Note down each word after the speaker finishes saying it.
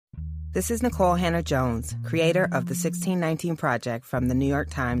This is Nicole Hannah-Jones, creator of the 1619 Project from the New York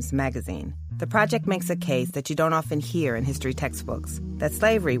Times Magazine. The project makes a case that you don't often hear in history textbooks, that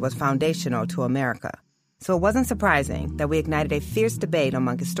slavery was foundational to America. So it wasn't surprising that we ignited a fierce debate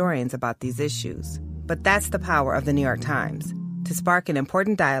among historians about these issues. But that's the power of the New York Times, to spark an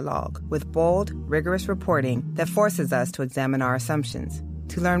important dialogue with bold, rigorous reporting that forces us to examine our assumptions.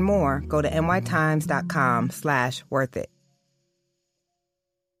 To learn more, go to nytimes.com/worthit.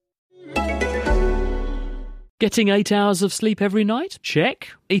 Getting 8 hours of sleep every night? Check.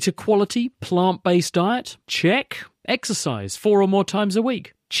 Eat a quality, plant-based diet? Check. Exercise 4 or more times a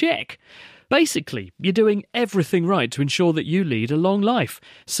week? Check. Basically, you're doing everything right to ensure that you lead a long life.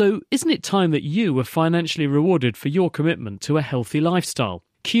 So isn't it time that you were financially rewarded for your commitment to a healthy lifestyle?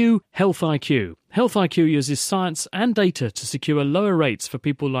 Q Health IQ. Health IQ uses science and data to secure lower rates for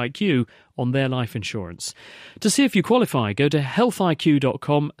people like you on their life insurance. To see if you qualify, go to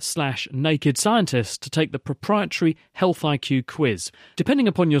healthiq.com/naked scientist to take the proprietary Health IQ quiz. Depending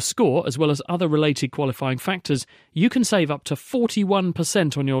upon your score, as well as other related qualifying factors, you can save up to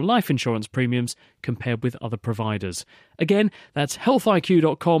 41% on your life insurance premiums compared with other providers. Again, that's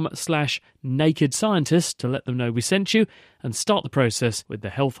healthiq.com/naked scientist to let them know we sent you and start the process with the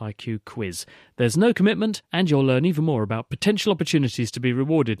Health IQ quiz. There's no commitment, and you'll learn even more about potential opportunities to be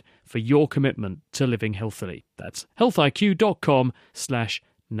rewarded for your commitment to living healthily. That's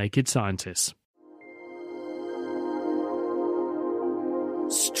healthiq.com/naked scientists.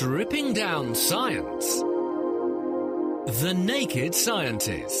 Stripping down science. The Naked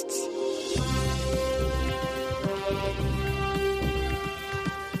Scientists.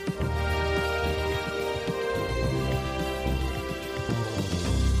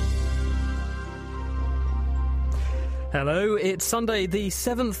 Hello, it's Sunday the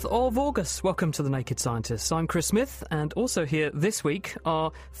 7th of August. Welcome to The Naked Scientists. I'm Chris Smith, and also here this week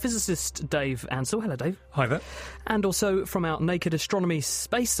are physicist Dave Ansell. Hello, Dave. Hi there. And also from our Naked Astronomy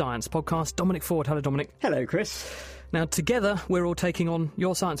Space Science podcast, Dominic Ford. Hello, Dominic. Hello, Chris. Now, together, we're all taking on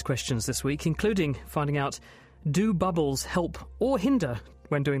your science questions this week, including finding out, do bubbles help or hinder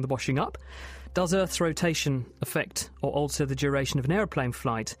when doing the washing up? Does Earth's rotation affect or alter the duration of an aeroplane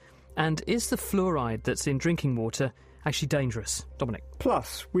flight? And is the fluoride that's in drinking water actually dangerous? Dominic.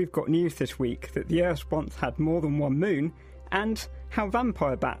 Plus, we've got news this week that the Earth once had more than one moon, and how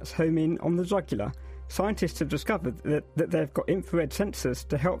vampire bats home in on the jugular. Scientists have discovered that they've got infrared sensors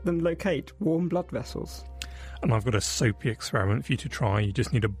to help them locate warm blood vessels. And I've got a soapy experiment for you to try. You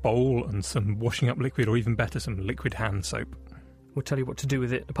just need a bowl and some washing up liquid, or even better, some liquid hand soap. We'll tell you what to do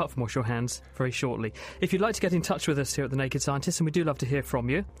with it, apart from wash your hands, very shortly. If you'd like to get in touch with us here at The Naked Scientists, and we do love to hear from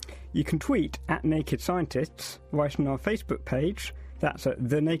you, you can tweet at Naked Scientists, write on our Facebook page, that's at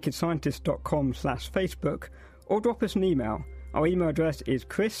thenakedscientist.com/Facebook, or drop us an email. Our email address is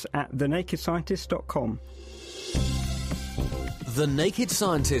chris@thenakedscientist.com. The Naked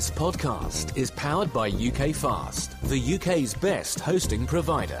Scientists podcast is powered by UK Fast, the UK's best hosting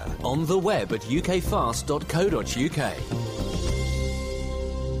provider. On the web at ukfast.co.uk.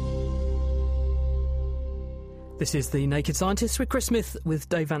 This is The Naked Scientists with Chris Smith, with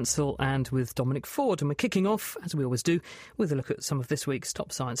Dave Ansell and with Dominic Ford. And we're kicking off, as we always do, with a look at some of this week's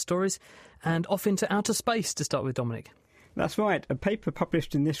top science stories and off into outer space to start with, Dominic. That's right. A paper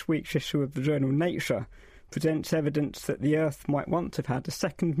published in this week's issue of the journal Nature presents evidence that the Earth might once have had a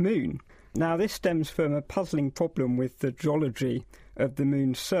second moon. Now, this stems from a puzzling problem with the geology of the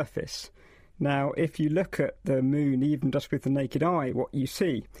moon's surface. Now, if you look at the moon, even just with the naked eye, what you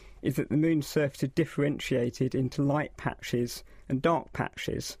see is that the moon's surface is differentiated into light patches and dark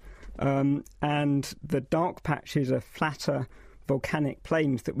patches. And the dark patches are flatter volcanic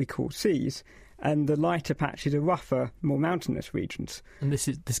plains that we call seas, and the lighter patches are rougher, more mountainous regions. And this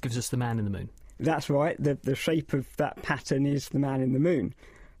gives us the man in the moon. That's right. The shape of that pattern is the man in the moon.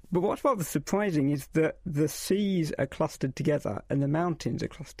 But what's rather surprising is that the seas are clustered together and the mountains are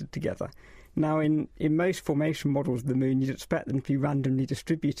clustered together. Now, in most formation models of the moon, you'd expect them to be randomly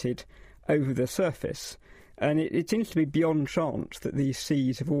distributed over the surface. And it seems to be beyond chance that these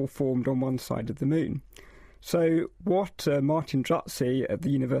seas have all formed on one side of the moon. So what Martin Jutzi at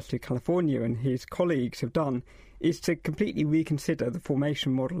the University of California and his colleagues have done is to completely reconsider the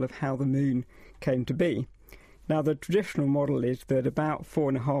formation model of how the moon came to be. Now, the traditional model is that about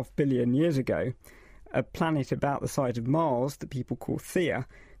 4.5 billion years ago, a planet about the size of Mars that people call Theia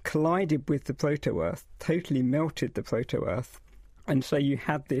collided with the proto-Earth, totally melted the proto-Earth, and so you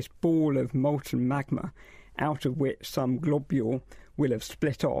had this ball of molten magma out of which some globule will have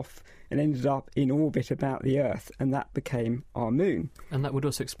split off and ended up in orbit about the Earth, and that became our moon. And that would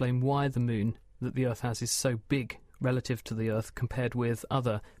also explain why the moon that the Earth has is so big relative to the Earth compared with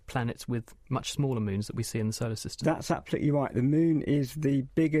other planets with much smaller moons that we see in the solar system. That's absolutely right. The moon is the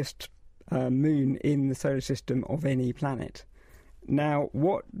biggest moon in the solar system of any planet. Now,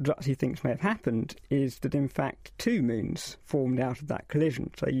 what Drutzy thinks may have happened is that, in fact, two moons formed out of that collision.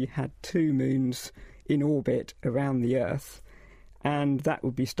 So you had two moons in orbit around the Earth, and that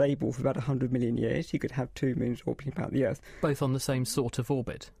would be stable for about 100 million years. You could have two moons orbiting about the Earth. Both on the same sort of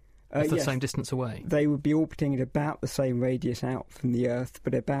orbit? The yes, same distance away? They would be orbiting at about the same radius out from the Earth,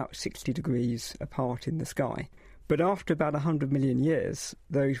 but about 60 degrees apart in the sky. But after about 100 million years,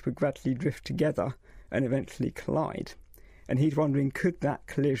 those would gradually drift together and eventually collide. And he's wondering, could that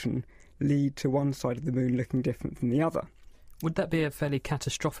collision lead to one side of the moon looking different from the other? Would that be a fairly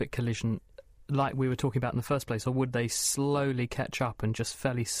catastrophic collision like we were talking about in the first place, or would they slowly catch up and just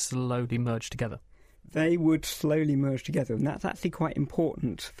fairly slowly merge together? They would slowly merge together, and that's actually quite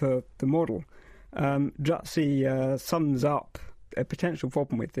important for the model. Drutzy sums up a potential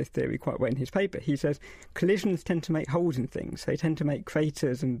problem with this theory quite well in his paper. He says collisions tend to make holes in things. They tend to make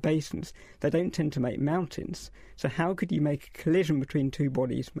craters and basins. They don't tend to make mountains. So how could you make a collision between two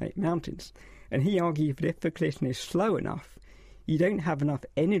bodies make mountains? And he argued that if the collision is slow enough, you don't have enough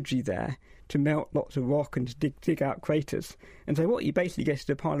energy there to melt lots of rock and to dig out craters. And so what you basically get is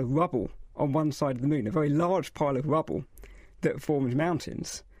a pile of rubble on one side of the moon, a very large pile of rubble that forms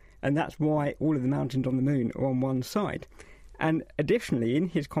mountains. And that's why all of the mountains on the moon are on one side. And additionally, in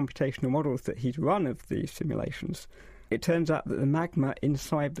his computational models that he's run of these simulations, it turns out that the magma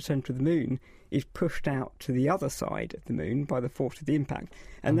inside the centre of the moon is pushed out to the other side of the moon by the force of the impact.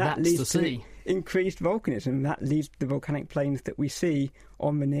 And that leads to increased volcanism. That leads to the volcanic plains that we see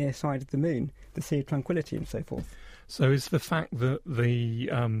on the near side of the moon, the Sea of Tranquility and so forth. So is the fact that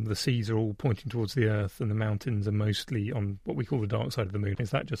the seas are all pointing towards the Earth and the mountains are mostly on what we call the dark side of the moon, is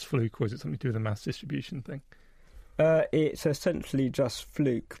that just fluke, or is it something to do with the mass distribution thing? It's essentially just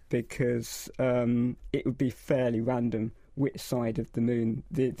fluke, because it would be fairly random which side of the moon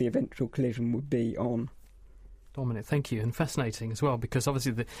the eventual collision would be on. Dominic, thank you, and fascinating as well, because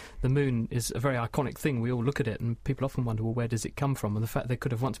obviously the moon is a very iconic thing. We all look at it and people often wonder, well, where does it come from? And the fact there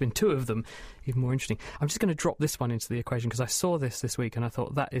could have once been two of them, even more interesting. I'm just going to drop this one into the equation because I saw this week and I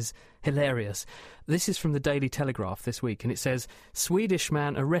thought that is hilarious. This is from the Daily Telegraph this week, and it says, Swedish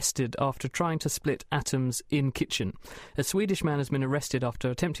man arrested after trying to split atoms in kitchen. A Swedish man has been arrested after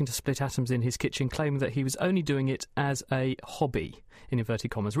attempting to split atoms in his kitchen, claiming that he was only doing it as a hobby, in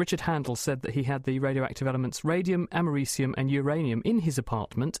inverted commas. Richard Handel said that he had the radioactive elements radium, americium and uranium in his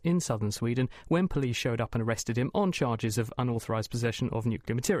apartment in southern Sweden when police showed up and arrested him on charges of unauthorised possession of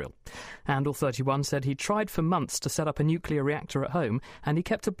nuclear material. Handel, 31, said he tried for months to set up a nuclear reactor at home, and he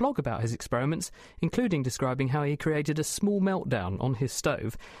kept a blog about his experiments, including describing how he created a small meltdown on his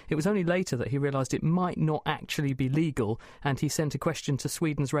stove. It was only later that he realised it might not actually be legal, and he sent a question to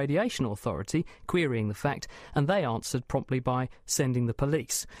Sweden's radiation authority querying the fact, and they answered promptly by sending the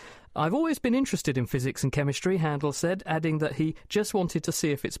police. I've always been interested in physics and chemistry, Handel said, adding that he just wanted to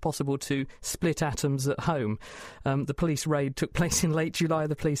see if it's possible to split atoms at home. The police raid took place in late July.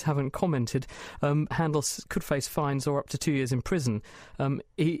 The police haven't commented. Handel could face fines or up to 2 years in prison.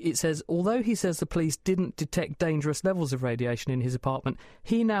 It says, although he says the police didn't detect dangerous levels of radiation in his apartment,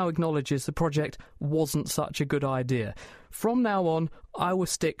 he now acknowledges the project wasn't such a good idea. From now on, I will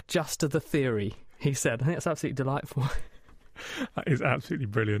stick just to the theory, he said. I think that's absolutely delightful. That is absolutely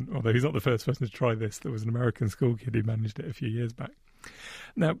brilliant, although he's not the first person to try this. There was an American school kid who managed it a few years back.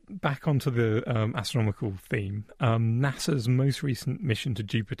 Now, back onto the astronomical theme. NASA's most recent mission to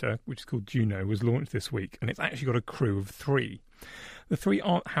Jupiter, which is called Juno, was launched this week, and it's actually got a crew of 3. The 3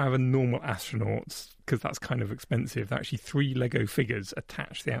 aren't, however, normal astronauts, because that's kind of expensive. They're actually 3 Lego figures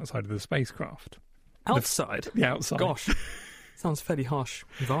attached to the outside of the spacecraft. Outside? The outside. Gosh. Sounds a fairly harsh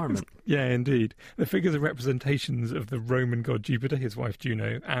environment. Yeah, indeed. The figures are representations of the Roman god Jupiter, his wife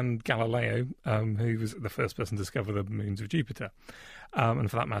Juno, and Galileo, who was the first person to discover the moons of Jupiter. And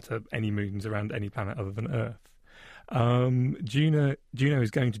for that matter, any moons around any planet other than Earth. Juno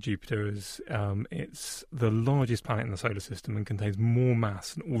is going to Jupiter as it's the largest planet in the solar system and contains more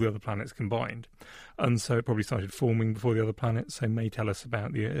mass than all the other planets combined. And so it probably started forming before the other planets, so may tell us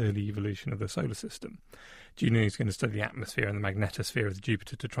about the early evolution of the solar system. Juno is going to study the atmosphere and the magnetosphere of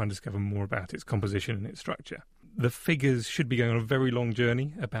Jupiter to try and discover more about its composition and its structure. The figures should be going on a very long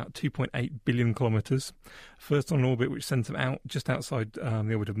journey, about 2.8 billion kilometres. First on an orbit which sends them out just outside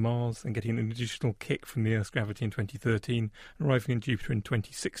the orbit of Mars, and getting an additional kick from the Earth's gravity in 2013, arriving in Jupiter in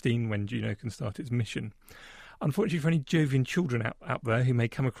 2016 when Juno can start its mission. Unfortunately, for any jovian children out there who may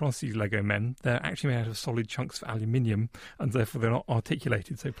come across these Lego men, they're actually made out of solid chunks of aluminium, and therefore they're not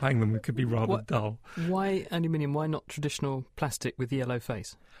articulated, so playing them could be rather dull. Why aluminium? Why not traditional plastic with the yellow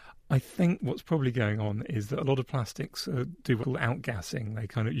face? I think what's probably going on is that a lot of plastics do what we call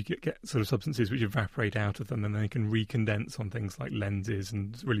outgassing. You get sort of substances which evaporate out of them, and they can recondense on things like lenses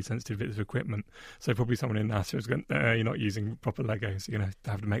and really sensitive bits of equipment. So probably someone in NASA is going, you're not using proper Lego, so you're going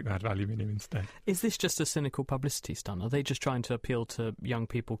to have to make that out of aluminium instead. Is this just a cynical publicity stunt? Are they just trying to appeal to young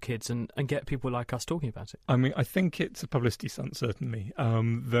people, kids, and get people like us talking about it? I mean, I think it's a publicity stunt, certainly,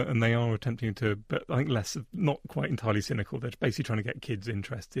 and they are attempting to, but I think not quite entirely cynical. They're basically trying to get kids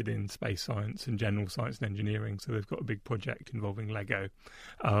interested in space science and general science and engineering, so they've got a big project involving Lego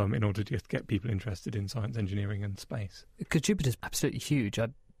in order to get people interested in science, engineering and space. Because Jupiter's absolutely huge. I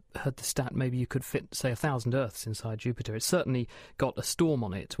heard the stat maybe you could fit, say, 1,000 Earths inside Jupiter. It's certainly got a storm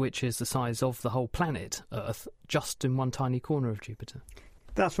on it, which is the size of the whole planet, Earth, just in one tiny corner of Jupiter.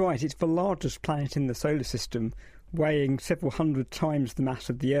 That's right. It's the largest planet in the solar system, weighing several hundred times the mass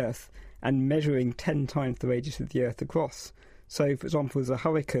of the Earth and measuring 10 times the radius of the Earth across. So, for example, there's a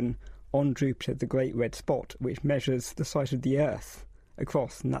hurricane on Jupiter, the Great Red Spot, which measures the size of the Earth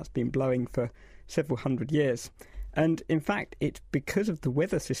across, and that's been blowing for several hundred years. And in fact, it's because of the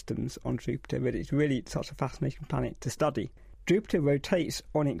weather systems on Jupiter that it's really such a fascinating planet to study. Jupiter rotates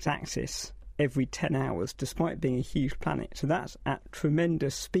on its axis every 10 hours, despite being a huge planet, so that's at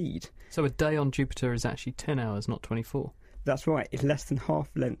tremendous speed. So a day on Jupiter is actually 10 hours, not 24? That's right, it's less than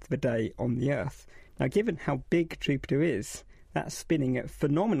half the length of a day on the Earth. Now, given how big Jupiter is, that's spinning at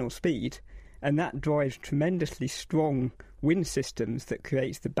phenomenal speed, and that drives tremendously strong wind systems that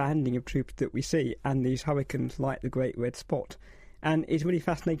creates the banding of Jupiter that we see and these hurricanes like the Great Red Spot. And it's really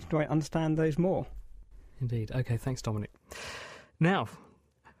fascinating to try and understand those more. Indeed. OK, thanks, Dominic. Now,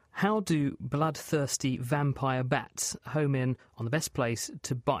 how do bloodthirsty vampire bats home in on the best place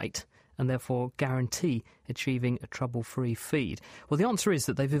to bite and therefore guarantee achieving a trouble-free feed? Well, the answer is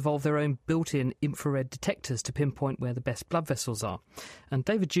that they've evolved their own built-in infrared detectors to pinpoint where the best blood vessels are. And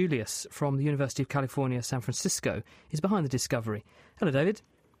David Julius from the University of California, San Francisco, is behind the discovery. Hello, David.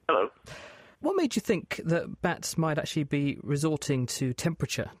 Hello. What made you think that bats might actually be resorting to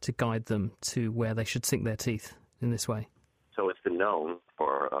temperature to guide them to where they should sink their teeth in this way? So it's been known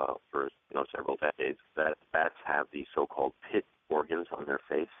for several decades that bats have these so-called pit organs on their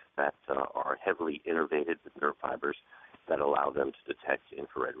face that are heavily innervated with nerve fibers that allow them to detect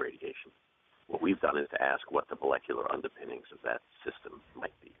infrared radiation. What we've done is to ask what the molecular underpinnings of that system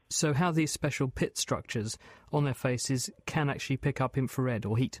might be. So how these special pit structures on their faces can actually pick up infrared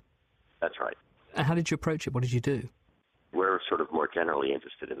or heat? That's right. And how did you approach it? What did you do? We're sort of more generally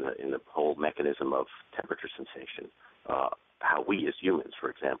interested in the whole mechanism of temperature sensation. How we as humans, for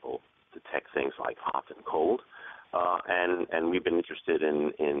example, detect things like hot and cold. And we've been interested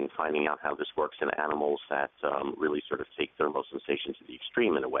in finding out how this works in animals that really sort of take thermal sensation to the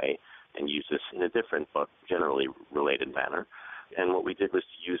extreme in a way and use this in a different but generally related manner. And what we did was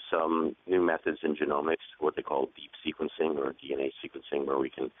to use some new methods in genomics, what they call deep sequencing or DNA sequencing, where we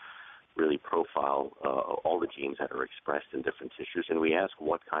can really profile all the genes that are expressed in different tissues. And we ask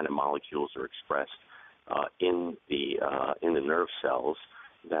what kind of molecules are expressed in the nerve cells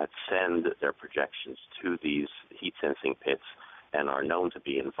that send their projections to these heat-sensing pits and are known to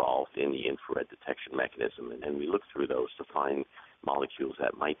be involved in the infrared detection mechanism. And we look through those to find molecules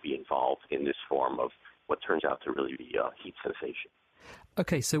that might be involved in this form of what turns out to really be heat sensation.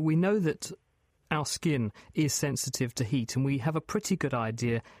 OK, so we know that our skin is sensitive to heat, and we have a pretty good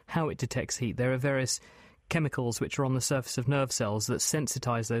idea how it detects heat. There are various chemicals which are on the surface of nerve cells that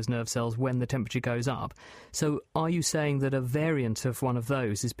sensitise those nerve cells when the temperature goes up. So are you saying that a variant of one of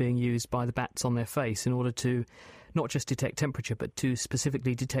those is being used by the bats on their face in order to not just detect temperature, but to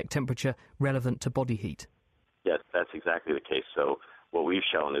specifically detect temperature relevant to body heat? Yes, that's exactly the case. So what we've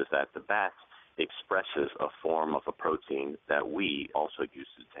shown is that the bat expresses a form of a protein that we also use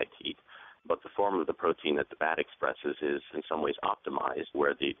to detect heat. But the form of the protein that the bat expresses is in some ways optimized,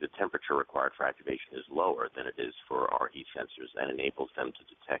 where the temperature required for activation is lower than it is for our heat sensors, and enables them to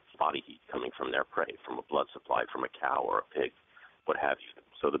detect body heat coming from their prey, from a blood supply from a cow or a pig, what have you.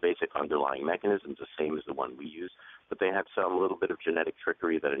 So the basic underlying mechanism is the same as the one we use, but they have some little bit of genetic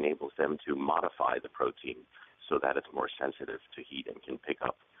trickery that enables them to modify the protein so that it's more sensitive to heat and can pick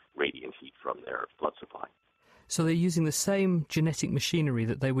up radiant heat from their blood supply. So they're using the same genetic machinery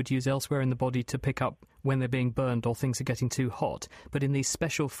that they would use elsewhere in the body to pick up when they're being burned or things are getting too hot, but in these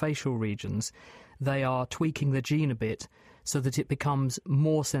special facial regions, they are tweaking the gene a bit so that it becomes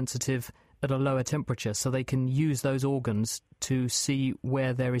more sensitive at a lower temperature so they can use those organs to see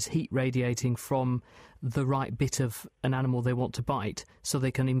where there is heat radiating from the right bit of an animal they want to bite, so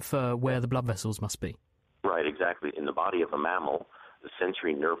they can infer where the blood vessels must be. Right, exactly. In the body of a mammal, the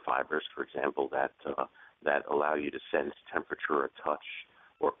sensory nerve fibers, for example, that allow you to sense temperature or touch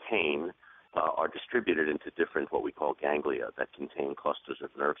or pain are distributed into different what we call ganglia that contain clusters of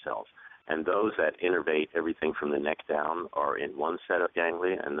nerve cells. And those that innervate everything from the neck down are in one set of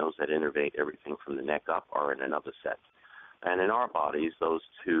ganglia, and those that innervate everything from the neck up are in another set. And in our bodies, those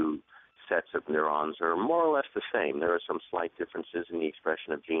two sets of neurons are more or less the same. There are some slight differences in the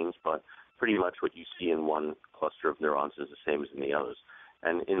expression of genes, but pretty much what you see in one cluster of neurons is the same as in the others.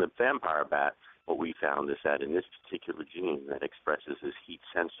 And in the vampire bat, what we found is that in this particular gene that expresses this heat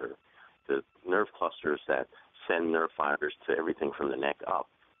sensor, the nerve clusters that send nerve fibers to everything from the neck up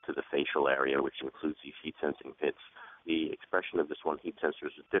to the facial area, which includes these heat-sensing pits, the expression of this one heat sensor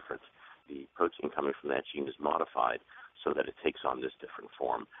is different. The protein coming from that gene is modified so that it takes on this different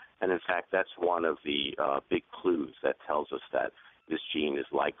form. And in fact, that's one of the big clues that tells us that this gene is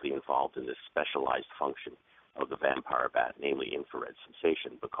likely involved in this specialized function of the vampire bat, namely infrared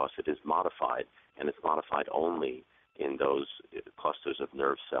sensation, because it is modified, and it's modified only in those clusters of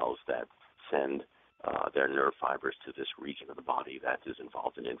nerve cells that send their nerve fibers to this region of the body that is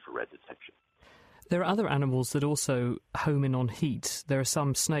involved in infrared detection. There are other animals that also home in on heat. There are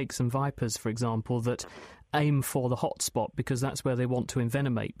some snakes and vipers, for example, that aim for the hot spot because that's where they want to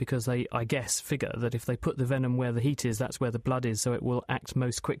envenomate, because they, I guess, figure that if they put the venom where the heat is, that's where the blood is, so it will act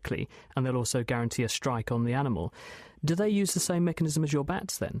most quickly, and they'll also guarantee a strike on the animal. Do they use the same mechanism as your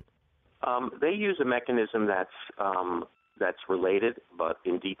bats, then? They use a mechanism that's related, but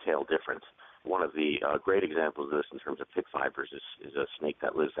in detail different. One of the great examples of this in terms of pit fibers is a snake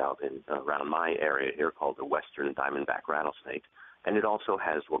that lives out around my area here called the western diamondback rattlesnake. And it also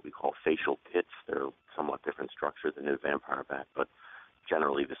has what we call facial pits. They're somewhat different structure than a vampire bat, but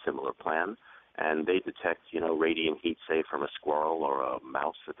generally the similar plan. And they detect, radiant heat, say, from a squirrel or a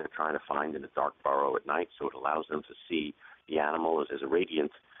mouse that they're trying to find in a dark burrow at night, so it allows them to see the animal as a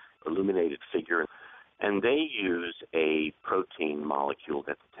radiant, illuminated figure. And they use a protein molecule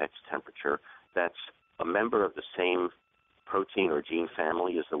that detects temperature that's a member of the same protein or gene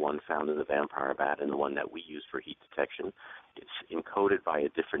family as the one found in the vampire bat and the one that we use for heat detection. It's encoded by a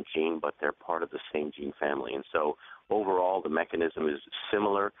different gene, but they're part of the same gene family. And so overall, the mechanism is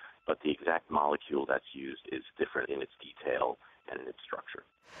similar, but the exact molecule that's used is different in its detail and in its structure.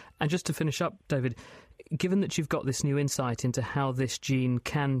 And just to finish up, David, given that you've got this new insight into how this gene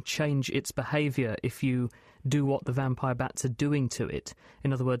can change its behaviour if you do what the vampire bats are doing to it,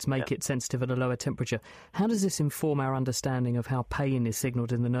 in other words, make it sensitive at a lower temperature, how does this inform our understanding of how pain is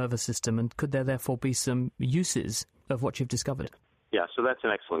signalled in the nervous system, and could there therefore be some uses of what you've discovered? Yeah, so that's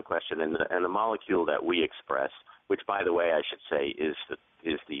an excellent question. And the molecule that we express, which, by the way, I should say is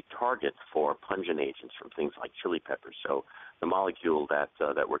the target for pungent agents from things like chili peppers. So the molecule that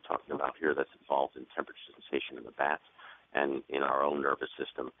we're talking about here that's involved in temperature sensation in the bat and in our own nervous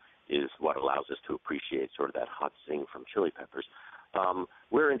system is what allows us to appreciate sort of that hot zing from chili peppers.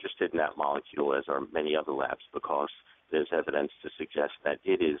 We're interested in that molecule, as are many other labs, because there's evidence to suggest that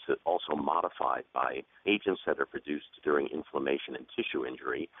it is also modified by agents that are produced during inflammation and tissue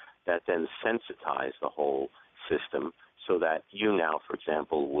injury that then sensitize the whole system so that you now, for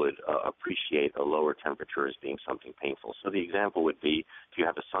example, would appreciate a lower temperature as being something painful. So the example would be if you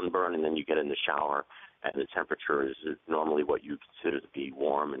have a sunburn and then you get in the shower and the temperature is normally what you consider to be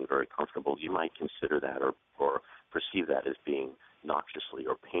warm and very comfortable, you might consider that or perceive that as being noxiously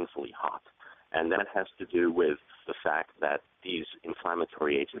or painfully hot. And that has to do with the fact that these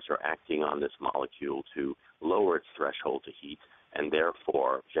inflammatory agents are acting on this molecule to lower its threshold to heat and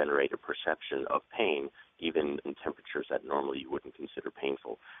therefore generate a perception of pain even in temperatures that normally you wouldn't consider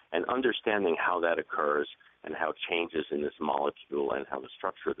painful. And understanding how that occurs and how changes in this molecule and how the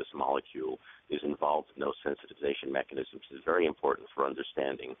structure of this molecule is involved in those sensitization mechanisms is very important for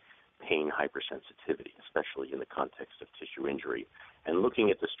understanding pain hypersensitivity, especially in the context of tissue injury. And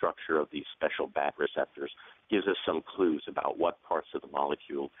looking at the structure of these special BAT receptors gives us some clues about what parts of the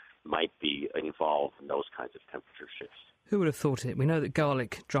molecule might be involved in those kinds of temperature shifts. Who would have thought it? We know that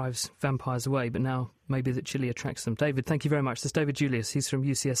garlic drives vampires away, but now maybe that chili attracts them. David, thank you very much. That's David Julius. He's from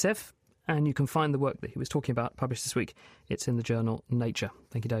UCSF, and you can find the work that he was talking about published this week. It's in the journal Nature.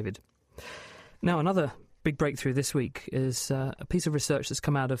 Thank you, David. Now, another big breakthrough this week is a piece of research that's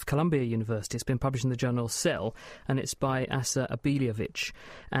come out of Columbia University. It's been published in the journal Cell, and it's by Asa Abelievich.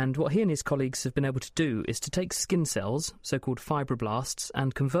 And what he and his colleagues have been able to do is to take skin cells, so-called fibroblasts,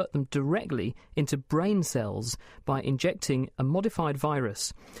 and convert them directly into brain cells by injecting a modified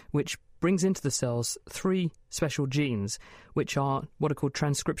virus, which brings into the cells 3 special genes, which are what are called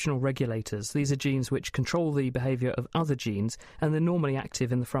transcriptional regulators. These are genes which control the behaviour of other genes, and they're normally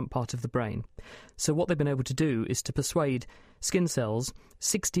active in the front part of the brain. So what they've been able to do is to persuade skin cells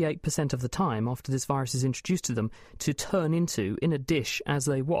 68% of the time after this virus is introduced to them to turn into, in a dish as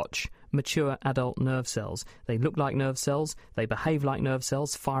they watch, mature adult nerve cells. They look like nerve cells, they behave like nerve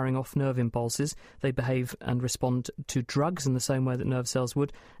cells, firing off nerve impulses, they behave and respond to drugs in the same way that nerve cells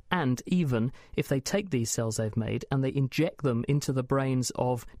would, and even if they take these cells they've made and they inject them into the brains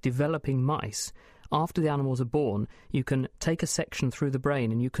of developing mice, after the animals are born, you can take a section through the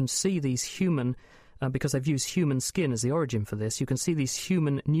brain and you can see these human, because they've used human skin as the origin for this, you can see these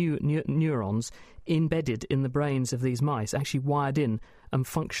human neurons embedded in the brains of these mice, actually wired in and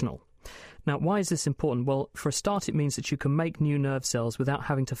functional. Now, why is this important? Well, for a start, it means that you can make new nerve cells without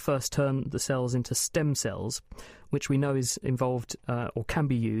having to first turn the cells into stem cells, which we know is involved or can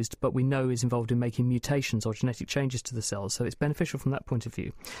be used, but we know is involved in making mutations or genetic changes to the cells, so it's beneficial from that point of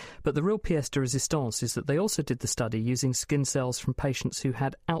view. But the real pièce de résistance is that they also did the study using skin cells from patients who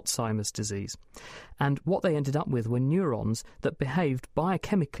had Alzheimer's disease. And what they ended up with were neurons that behaved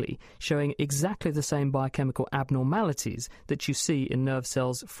biochemically, showing exactly the same biochemical abnormalities that you see in nerve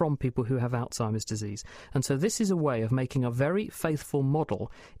cells from people who have Alzheimer's disease. And so this is a way of making a very faithful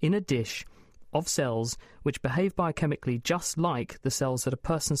model in a dish of cells which behave biochemically just like the cells that a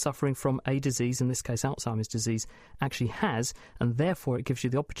person suffering from a disease, in this case Alzheimer's disease, actually has, and therefore it gives you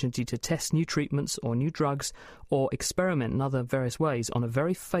the opportunity to test new treatments or new drugs or experiment in other various ways on a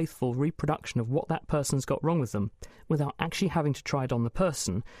very faithful reproduction of what that person's got wrong with them without actually having to try it on the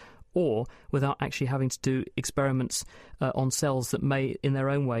person, or without actually having to do experiments on cells that may in their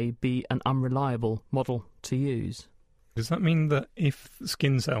own way be an unreliable model to use. Does that mean that if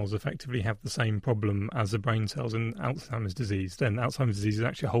skin cells effectively have the same problem as the brain cells in Alzheimer's disease, then Alzheimer's disease is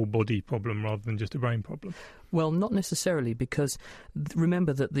actually a whole body problem rather than just a brain problem? Well, not necessarily, because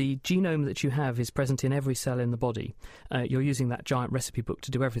remember that the genome that you have is present in every cell in the body. You're using that giant recipe book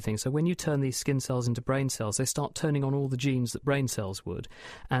to do everything. So when you turn these skin cells into brain cells, they start turning on all the genes that brain cells would.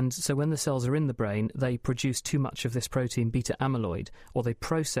 And so when the cells are in the brain, they produce too much of this protein beta amyloid, or they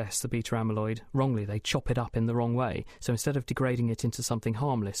process the beta amyloid wrongly. They chop it up in the wrong way. So instead of degrading it into something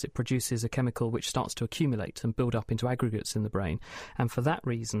harmless, it produces a chemical which starts to accumulate and build up into aggregates in the brain. And for that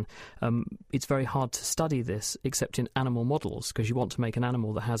reason, it's very hard to study this except in animal models, because you want to make an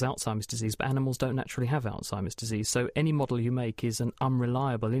animal that has Alzheimer's disease, but animals don't naturally have Alzheimer's disease. So any model you make is an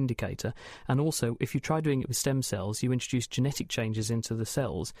unreliable indicator. And also, if you try doing it with stem cells, you introduce genetic changes into the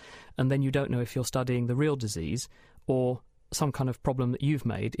cells, and then you don't know if you're studying the real disease or some kind of problem that you've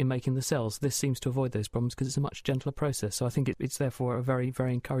made in making the cells. This seems to avoid those problems because it's a much gentler process. So I think it's therefore a very,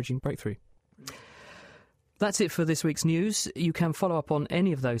 very encouraging breakthrough. That's it for this week's news. You can follow up on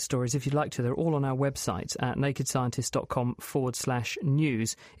any of those stories if you'd like to. They're all on our website at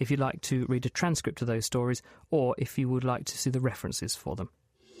nakedscientist.com/news if you'd like to read a transcript of those stories, or if you would like to see the references for them.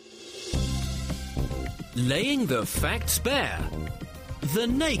 Laying the facts bare. The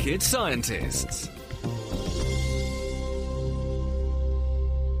Naked Scientists.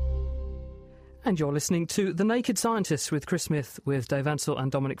 And you're listening to The Naked Scientists with Chris Smith, with Dave Ansell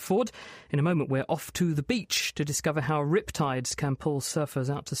and Dominic Ford. In a moment, we're off to the beach to discover how riptides can pull surfers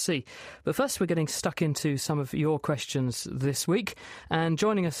out to sea. But first, we're getting stuck into some of your questions this week. And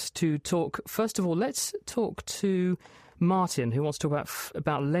joining us to talk, first of all, let's talk to Martin, who wants to talk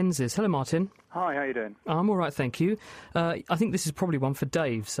about lenses. Hello, Martin. Hi, how you doing? I'm all right, thank you. I think this is probably one for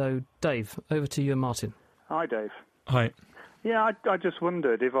Dave. So, Dave, over to you and Martin. Hi, Dave. Hi. Yeah, I just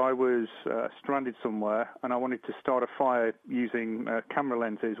wondered if I was stranded somewhere and I wanted to start a fire using camera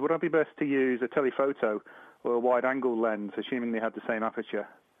lenses, would I be best to use a telephoto or a wide-angle lens, assuming they had the same aperture?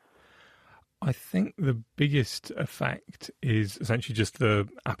 I think the biggest effect is essentially just the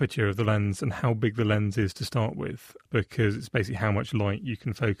aperture of the lens and how big the lens is to start with, because it's basically how much light you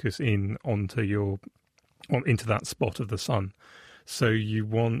can focus in into that spot of the sun. So you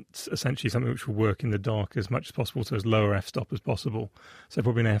want essentially something which will work in the dark as much as possible, so as lower f-stop as possible. So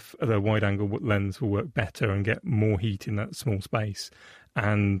probably the wide-angle lens will work better and get more heat in that small space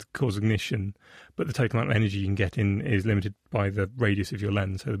and cause ignition. But the total amount of energy you can get in is limited by the radius of your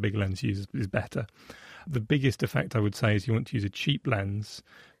lens, so the bigger lens you use is better. The biggest effect, I would say, is you want to use a cheap lens,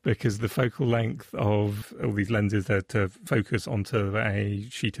 because the focal length of all these lenses are to focus onto a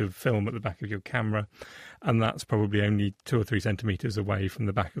sheet of film at the back of your camera, and that's probably only 2 or 3 centimetres away from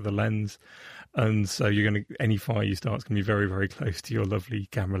the back of the lens. And so any fire you start is going to be very, very close to your lovely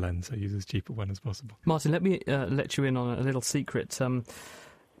camera lens, so use as cheap a one as possible. Martin, let me let you in on a little secret.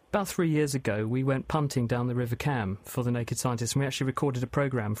 About 3 years ago, we went punting down the River Cam for the Naked Scientist, and we actually recorded a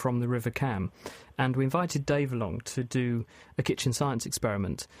programme from the River Cam. And we invited Dave along to do a kitchen science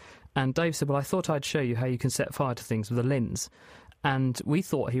experiment. And Dave said, well, I thought I'd show you how you can set fire to things with a lens. And we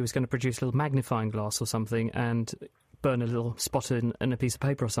thought he was going to produce a little magnifying glass or something and burn a little spot in a piece of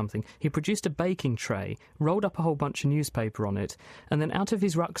paper or something. He produced a baking tray, rolled up a whole bunch of newspaper on it, and then out of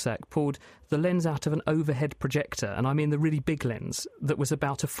his rucksack pulled the lens out of an overhead projector, and I mean the really big lens that was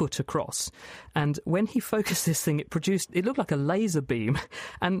about a foot across. And when he focused this thing, it looked like a laser beam.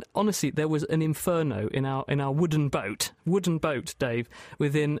 And honestly, there was an inferno in our wooden boat, Dave,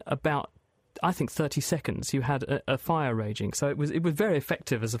 within about, I think, 30 seconds. You had a fire raging. So it was very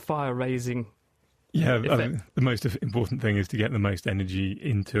effective as a fire-raising. Yeah, the most important thing is to get the most energy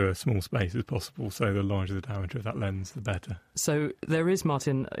into a small space as possible, so the larger the diameter of that lens, the better. So there is,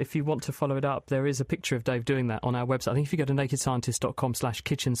 Martin, if you want to follow it up, there is a picture of Dave doing that on our website. I think if you go to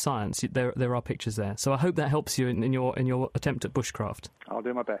nakedscientist.com/kitchen science, there are pictures there. So I hope that helps you in your attempt at bushcraft. I'll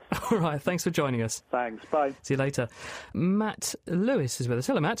do my best. All right, thanks for joining us. Thanks, bye. See you later. Matt Lewis is with us.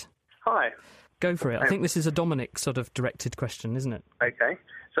 Hello, Matt. Hi. Go for it. I think this is a Dominic sort of directed question, isn't it? Okay.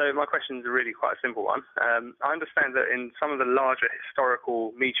 So my question is really quite a simple one. I understand that in some of the larger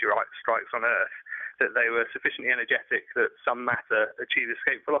historical meteorite strikes on Earth, that they were sufficiently energetic that some matter achieved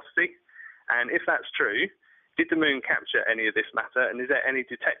escape velocity. And if that's true, did the Moon capture any of this matter, and is there any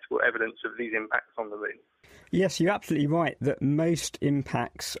detectable evidence of these impacts on the Moon? Yes, you're absolutely right that most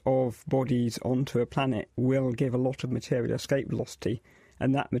impacts of bodies onto a planet will give a lot of material escape velocity,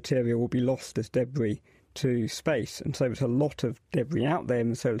 and that material will be lost as debris to space. And so there's a lot of debris out there in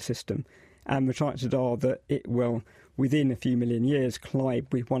the solar system, and the chances are that it will, within a few million years, collide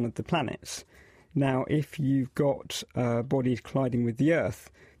with one of the planets. Now, if you've got bodies colliding with the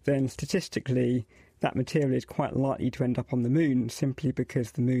Earth, then statistically that material is quite likely to end up on the Moon, simply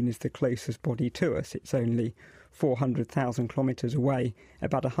because the Moon is the closest body to us. It's only 400,000 kilometres away,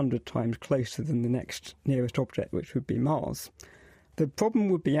 about 100 times closer than the next nearest object, which would be Mars. The problem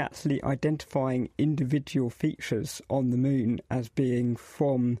would be actually identifying individual features on the Moon as being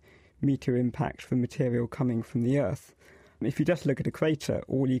from meteor impact from material coming from the Earth. If you just look at a crater,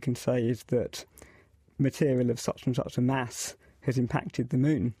 all you can say is that material of such and such a mass has impacted the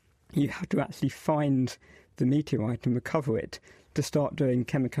Moon. You have to actually find the meteorite and recover it to start doing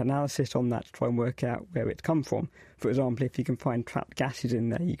chemical analysis on that to try and work out where it's come from. For example, if you can find trapped gases in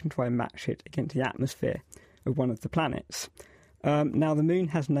there, you can try and match it against the atmosphere of one of the planets. Now, the Moon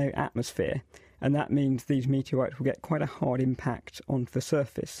has no atmosphere, and that means these meteorites will get quite a hard impact onto the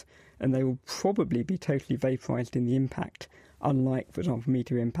surface, and they will probably be totally vaporised in the impact, unlike, for example,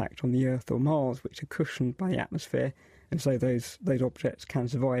 meteor impact on the Earth or Mars, which are cushioned by the atmosphere, and so those objects can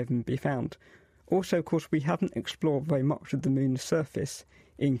survive and be found. Also, of course, we haven't explored very much of the Moon's surface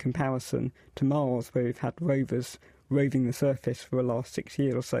in comparison to Mars, where we've had rovers roving the surface for the last 6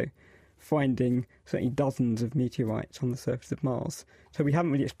 years or so, finding certainly dozens of meteorites on the surface of Mars. So we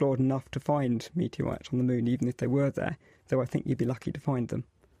haven't really explored enough to find meteorites on the Moon, even if they were there, though I think you'd be lucky to find them.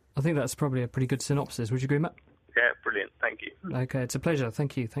 I think that's probably a pretty good synopsis. Would you agree, Matt? Yeah, brilliant. Thank you. OK, it's a pleasure.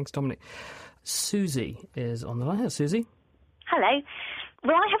 Thank you. Thanks, Dominic. Susie is on the line. Hello, Susie. Hello.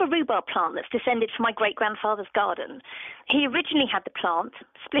 Well, I have a rhubarb plant that's descended from my great-grandfather's garden. He originally had the plant,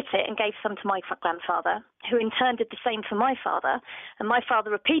 split it and gave some to my grandfather, who in turn did the same for my father, and my father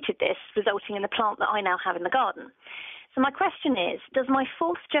repeated this, resulting in the plant that I now have in the garden. So my question is, does my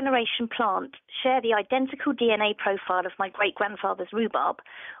fourth-generation plant share the identical DNA profile of my great-grandfather's rhubarb,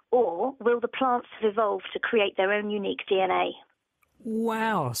 or will the plants have evolved to create their own unique DNA?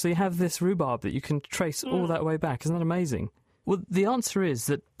 Wow, so you have this rhubarb that you can trace all that way back. Isn't that amazing? Well, the answer is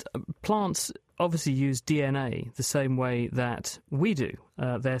that plants obviously use DNA the same way that we do.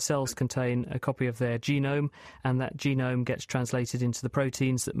 Their cells contain a copy of their genome, and that genome gets translated into the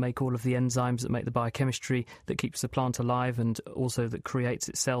proteins that make all of the enzymes that make the biochemistry that keeps the plant alive and also that creates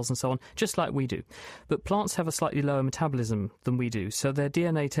its cells and so on, just like we do. But plants have a slightly lower metabolism than we do, so their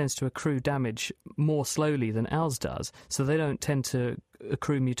DNA tends to accrue damage more slowly than ours does, so they don't tend to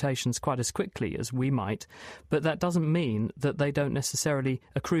accrue mutations quite as quickly as we might, but that doesn't mean that they don't necessarily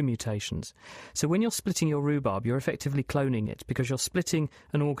accrue mutations. So when you're splitting your rhubarb, you're effectively cloning it, because you're splitting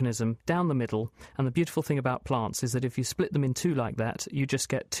an organism down the middle, and the beautiful thing about plants is that if you split them in two like that, you just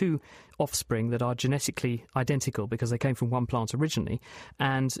get two offspring that are genetically identical because they came from one plant originally,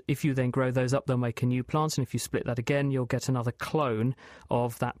 and if you then grow those up, they'll make a new plant, and if you split that again, you'll get another clone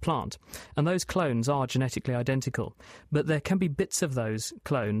of that plant. And those clones are genetically identical, but there can be bits of those those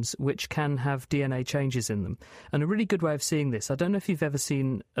clones which can have DNA changes in them. And a really good way of seeing this, I don't know if you've ever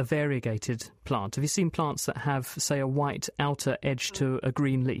seen a variegated plant. Have you seen plants that have, say, a white outer edge to a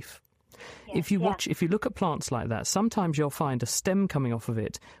green leaf? If you look at plants like that, sometimes you'll find a stem coming off of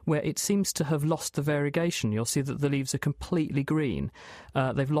it where it seems to have lost the variegation. You'll see that the leaves are completely green.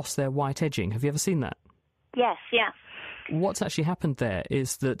 They've lost their white edging. Have you ever seen that? Yes, yeah. What's actually happened there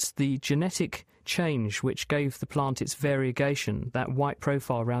is that the genetic change which gave the plant its variegation, that white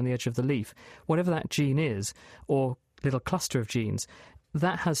profile around the edge of the leaf, whatever that gene is, or little cluster of genes,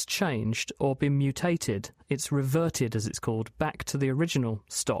 that has changed or been mutated. It's reverted, as it's called, back to the original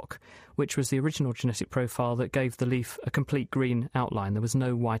stock, which was the original genetic profile that gave the leaf a complete green outline. There was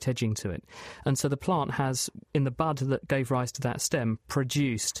no white edging to it. And so the plant has, in the bud that gave rise to that stem,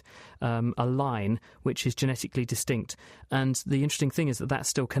 produced a line which is genetically distinct. And the interesting thing is that that's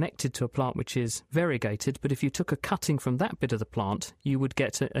still connected to a plant which is variegated, but if you took a cutting from that bit of the plant, you would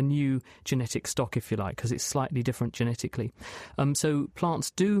get a new genetic stock, if you like, because it's slightly different genetically. So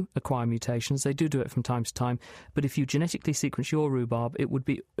plants do acquire mutations. They do it from time to time, but if you genetically sequence your rhubarb, it would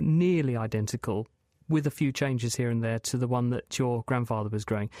be nearly identical, with a few changes here and there, to the one that your grandfather was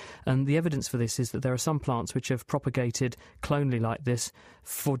growing. And the evidence for this is that there are some plants which have propagated clonally like this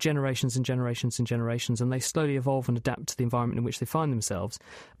for generations and generations and generations, and they slowly evolve and adapt to the environment in which they find themselves,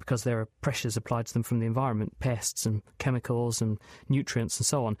 because there are pressures applied to them from the environment, pests and chemicals and nutrients and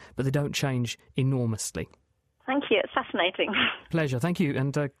so on, but they don't change enormously. Thank you, it's fascinating. Pleasure, thank you,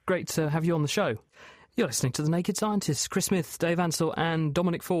 and great to have you on the show. You're listening to The Naked Scientists. Chris Smith, Dave Ansell and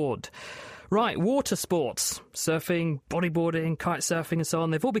Dominic Ford. Right, water sports, surfing, bodyboarding, kite surfing and so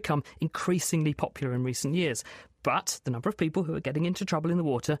on, they've all become increasingly popular in recent years. But the number of people who are getting into trouble in the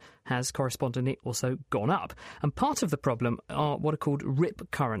water has correspondingly also gone up. And part of the problem are what are called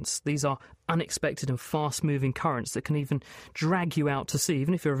rip currents. These are unexpected and fast-moving currents that can even drag you out to sea,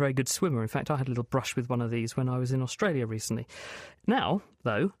 even if you're a very good swimmer. In fact, I had a little brush with one of these when I was in Australia recently. Now,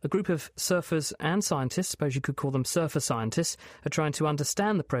 though, a group of surfers and scientists, suppose you could call them surfer scientists, are trying to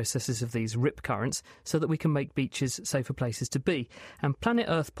understand the processes of these rip currents so that we can make beaches safer places to be. And Planet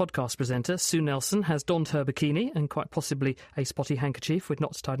Earth podcast presenter Sue Nelson has donned her bikini and quite possibly a spotty handkerchief with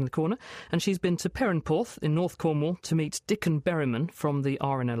knots tied in the corner, and she's been to Perranporth in North Cornwall to meet Dickon Berryman from the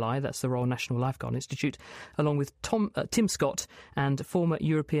RNLI, that's the Royal National Lifeguard Institute, along with Tim Scott and former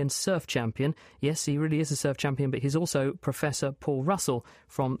European surf champion. Yes, he really is a surf champion, but he's also Professor Paul Russell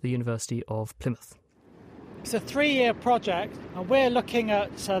from the University of Plymouth. It's a 3-year project, and we're looking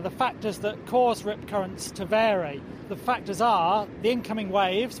at the factors that cause rip currents to vary. The factors are the incoming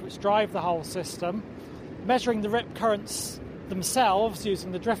waves, which drive the whole system, measuring the rip currents themselves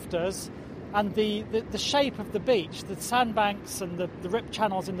using the drifters, and the shape of the beach, the sandbanks and the rip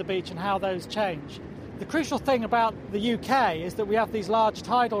channels in the beach and how those change. The crucial thing about the UK is that we have these large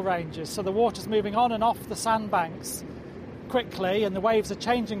tidal ranges, so the water's moving on and off the sandbanks quickly and the waves are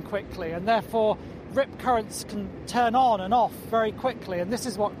changing quickly, and therefore rip currents can turn on and off very quickly, and this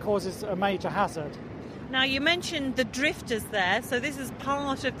is what causes a major hazard. Now, you mentioned the drifters there, so this is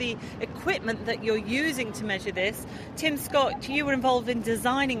part of the equipment that you're using to measure this. Tim Scott, you were involved in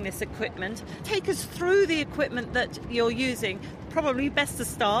designing this equipment. Take us through the equipment that you're using. Probably best to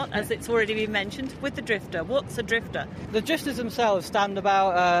start, as it's already been mentioned, with the drifter. What's a drifter? The drifters themselves stand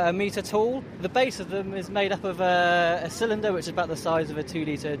about a metre tall. The base of them is made up of a cylinder which is about the size of a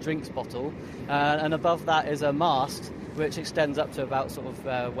 2-litre drinks bottle, and above that is a mast which extends up to about sort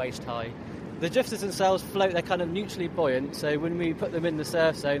of waist high. The drifters themselves float, they're kind of neutrally buoyant, so when we put them in the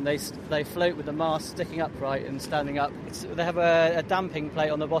surf zone, they float with the mast sticking upright and standing up. They have a damping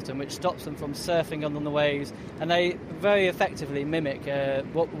plate on the bottom which stops them from surfing on the waves, and they very effectively mimic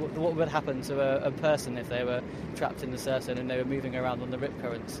what would happen to a person if they were trapped in the surf zone and they were moving around on the rip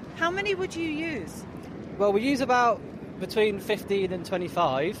currents. How many would you use? Well, we use about between 15 and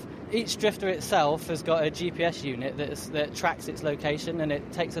 25. Each drifter itself has got a GPS unit that tracks its location, and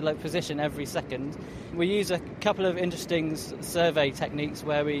it takes a position every second. We use a couple of interesting survey techniques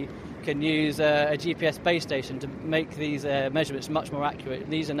where we can use a GPS base station to make these measurements much more accurate.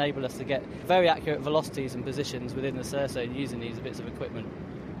 These enable us to get very accurate velocities and positions within the surf zone using these bits of equipment.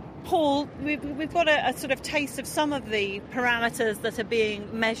 Paul, we've got a sort of taste of some of the parameters that are being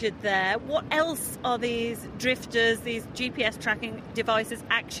measured there. What else are these drifters, these GPS tracking devices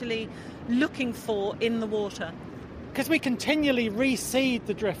actually looking for in the water? Because we continually reseed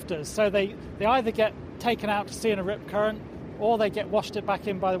the drifters, so they either get taken out to sea in a rip current or they get washed back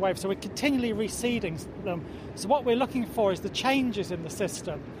in by the wave. So we're continually reseeding them. So what we're looking for is the changes in the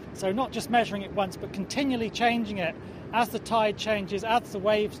system. So not just measuring it once, but continually changing it as the tide changes, as the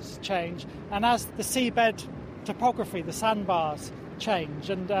waves change, and as the seabed topography, the sandbars, change.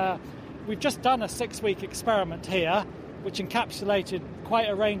 And we've just done a 6-week experiment here, which encapsulated quite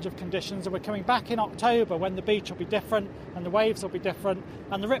a range of conditions, and we're coming back in October when the beach will be different and the waves will be different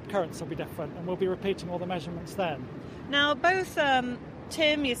and the rip currents will be different, and we'll be repeating all the measurements then. Now, both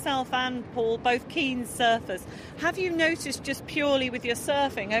Tim, yourself and Paul, both keen surfers, have you noticed just purely with your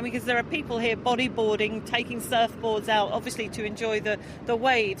surfing, because there are people here bodyboarding, taking surfboards out, obviously to enjoy the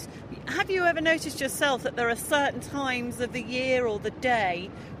waves, have you ever noticed yourself that there are certain times of the year or the day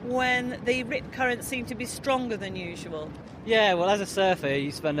when the rip currents seem to be stronger than usual? Yeah, well, as a surfer,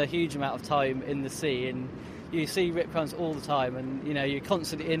 you spend a huge amount of time in the sea, and you see rip currents all the time, and you're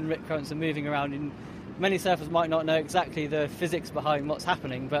constantly in rip currents and moving around. And many surfers might not know exactly the physics behind what's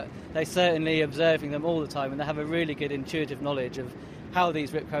happening, but they're certainly observing them all the time, and they have a really good intuitive knowledge of how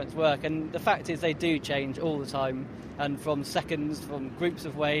these rip currents work. And the fact is they do change all the time, and from seconds, from groups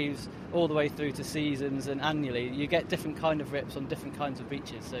of waves, all the way through to seasons and annually. You get different kind of rips on different kinds of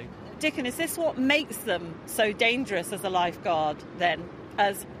beaches. So, Dickon, is this what makes them so dangerous as a lifeguard then?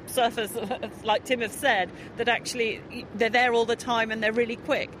 As surfers, like Tim have said, that actually they're there all the time and they're really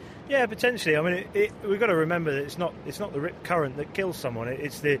quick. Yeah, potentially. I mean, we've got to remember that it's not the rip current that kills someone.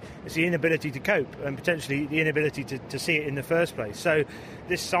 It's the inability to cope, and potentially the inability to see it in the first place. So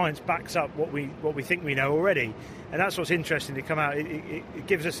this science backs up what we think we know already, and that's what's interesting to come out. It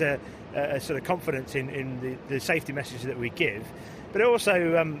gives us a sort of confidence in the safety message that we give, but it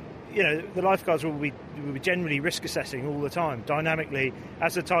also the lifeguards will be generally risk assessing all the time, dynamically.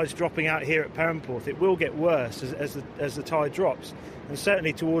 As the tide's dropping out here at Perranporth, it will get worse as the tide drops. And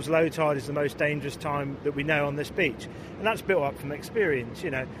certainly towards low tide is the most dangerous time that we know on this beach. And that's built up from experience,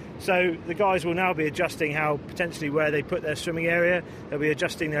 So the guys will now be adjusting potentially where they put their swimming area. They'll be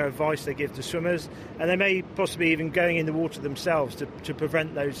adjusting their advice they give to swimmers. And they may possibly even going in the water themselves to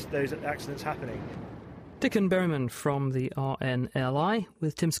prevent those accidents happening. Dickon Berryman from the RNLI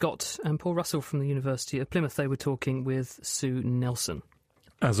with Tim Scott and Paul Russell from the University of Plymouth. They were talking with Sue Nelson.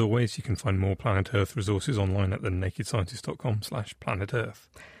 As always, you can find more Planet Earth resources online at thenakedscientist.com/Planet Earth.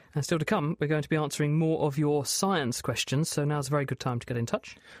 And still to come, we're going to be answering more of your science questions, so now's a very good time to get in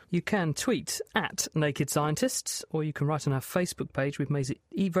touch. You can tweet at Naked Scientists, or you can write on our Facebook page. We've made it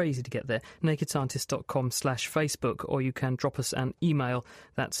very easy to get there, nakedscientist.com/Facebook, or you can drop us an email.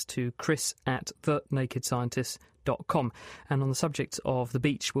 That's to chris@thenakedscientist.com. And on the subject of the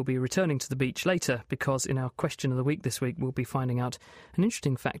beach, we'll be returning to the beach later, because in our question of the week this week, we'll be finding out an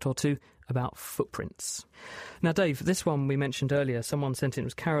interesting fact or two about footprints. Now, Dave, this one we mentioned earlier, someone sent in, it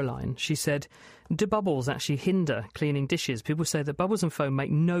was Caroline. She said, do bubbles actually hinder cleaning dishes? People say that bubbles and foam make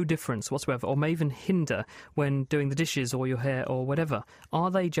no difference whatsoever, or may even hinder when doing the dishes or your hair or whatever.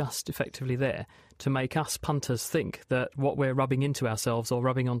 Are they just effectively there to make us punters think that what we're rubbing into ourselves or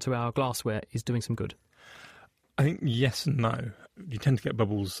rubbing onto our glassware is doing some good? I think yes and no. You tend to get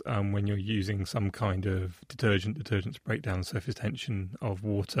bubbles when you're using some kind of detergent. Detergents break down the surface tension of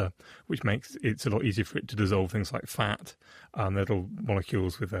water, which makes it a lot easier for it to dissolve things like fat. Little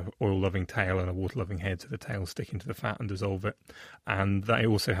molecules with an oil-loving tail and a water-loving head, so the tails stick into the fat and dissolve it. And they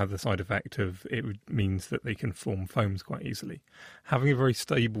also have the side effect of it means that they can form foams quite easily. Having a very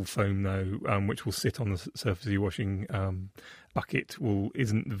stable foam, though, which will sit on the surface of your washing bucket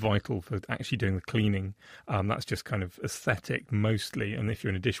isn't vital for actually doing the cleaning. That's just kind of aesthetic mostly, and if you're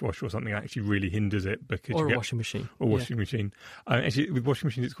in a dishwasher or something, it actually really hinders it because or a washing machine. Machine. Actually, with washing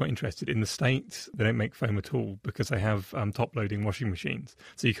machines, it's quite interesting. In the States, they don't make foam at all because they have top-loading washing machines,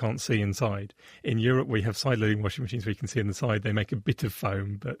 so you can't see inside. In Europe, we have side-loading washing machines where you can see on the side. They make a bit of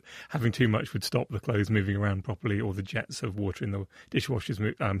foam, but having too much would stop the clothes moving around properly, or the jets of water in the dishwashers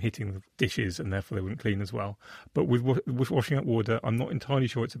hitting the dishes, and therefore they wouldn't clean as well. But with washing up water, I'm not entirely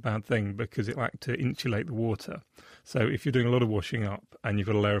sure it's a bad thing because it will act to insulate the water. So if you're doing a lot of washing up and you've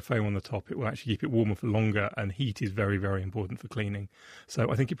got a layer of foam on the top, it will actually keep it warmer for longer, and heat is very, very important for cleaning.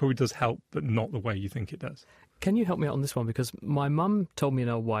 So I think it probably does help, but not the way you think it does. Can you help me out on this one? Because my mum told me an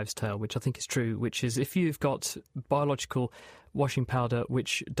old wives' tale, which I think is true, which is if you've got biological washing powder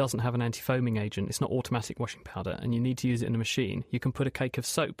which doesn't have an anti-foaming agent, it's not automatic washing powder, and you need to use it in a machine, you can put a cake of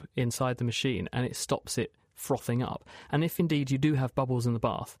soap inside the machine and it stops it frothing up. And if indeed you do have bubbles in the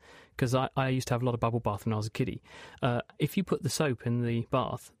bath, because I used to have a lot of bubble bath when I was a kiddie, if you put the soap in the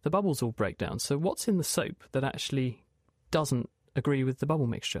bath, the bubbles all break down. So what's in the soap that actually doesn't agree with the bubble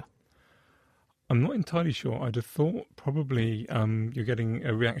mixture? I'm not entirely sure. I'd have thought probably you're getting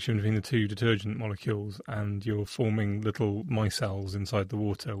a reaction between the two detergent molecules and you're forming little micelles inside the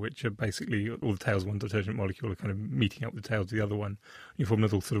water, which are basically all the tails of one detergent molecule are kind of meeting up with the tails of the other one. You form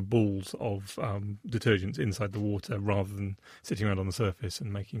little sort of balls of detergents inside the water rather than sitting around on the surface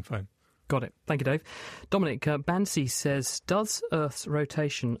and making foam. Got it. Thank you, Dave. Dominic, Bansi says, does Earth's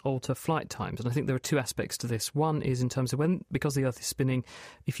rotation alter flight times? And I think there are two aspects to this. One is in terms of because the Earth is spinning,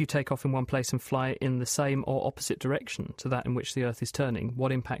 if you take off in one place and fly in the same or opposite direction to that in which the Earth is turning,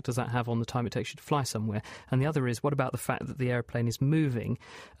 what impact does that have on the time it takes you to fly somewhere? And the other is, what about the fact that the aeroplane is moving?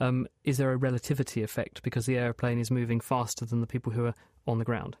 Is there a relativity effect because the aeroplane is moving faster than the people who are on the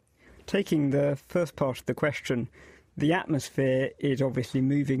ground? Taking the first part of the question, the atmosphere is obviously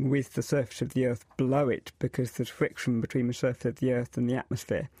moving with the surface of the Earth below it because there's friction between the surface of the Earth and the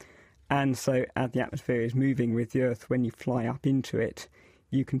atmosphere. And so as the atmosphere is moving with the Earth, when you fly up into it,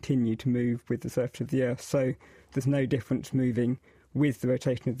 you continue to move with the surface of the Earth. So there's no difference moving with the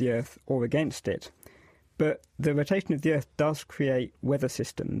rotation of the Earth or against it. But the rotation of the Earth does create weather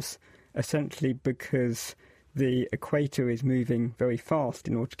systems, essentially because the equator is moving very fast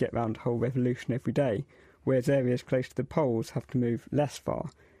in order to get around a whole revolution every day, whereas areas close to the poles have to move less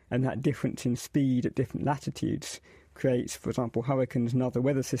far. And that difference in speed at different latitudes creates, for example, hurricanes and other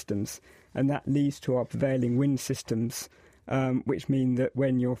weather systems. And that leads to our prevailing wind systems, which mean that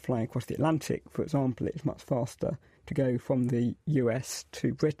when you're flying across the Atlantic, for example, it's much faster to go from the US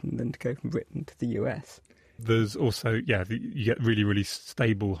to Britain than to go from Britain to the US. There's also, you get really, really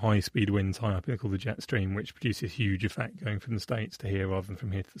stable high-speed winds high up, called the jet stream, which produces huge effect going from the States to here rather than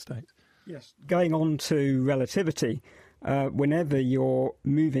from here to the States. Yes. Going on to relativity, whenever you're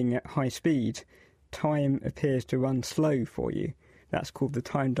moving at high speed, time appears to run slow for you. That's called the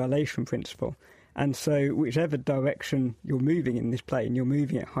time dilation principle. And so whichever direction you're moving in this plane, you're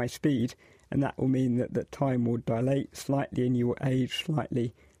moving at high speed, and that will mean that time will dilate slightly and you will age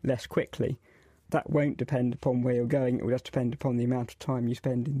slightly less quickly. That won't depend upon where you're going, it will just depend upon the amount of time you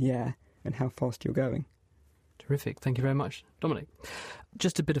spend in the air and how fast you're going. Terrific. Thank you very much, Dominic.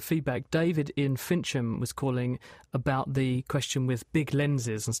 Just a bit of feedback. David in Fincham was calling about the question with big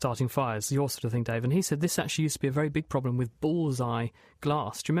lenses and starting fires, your sort of thing, Dave. And he said this actually used to be a very big problem with bullseye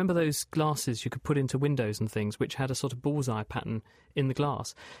glass. Do you remember those glasses you could put into windows and things which had a sort of bullseye pattern in the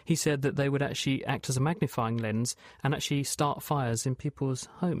glass? He said that they would actually act as a magnifying lens and actually start fires in people's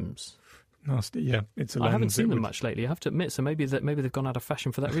homes. Nasty, yeah. It's a lens. I haven't seen them much lately, I have to admit, so maybe they've gone out of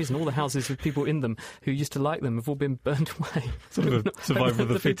fashion for that reason. All the houses with people in them who used to like them have all been burnt away. Sort of a survival of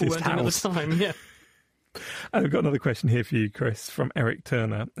the fittest house. At the time, yeah. I've got another question here for you, Chris, from Eric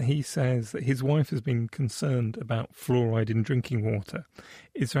Turner. He says that his wife has been concerned about fluoride in drinking water.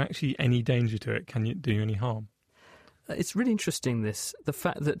 Is there actually any danger to it? Can it do any harm? It's really interesting, the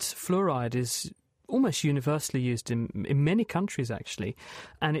fact that fluoride is almost universally used in many countries, actually,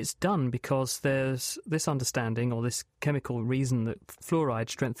 and it's done because there's this understanding or this chemical reason that fluoride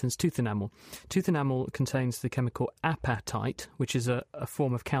strengthens tooth enamel. Tooth enamel contains the chemical apatite, which is a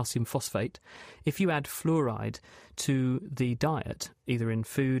form of calcium phosphate. If you add fluoride to the diet, either in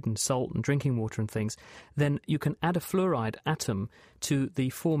food and salt and drinking water and things, then you can add a fluoride atom to the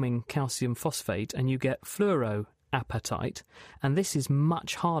forming calcium phosphate and you get fluoroapatite, and this is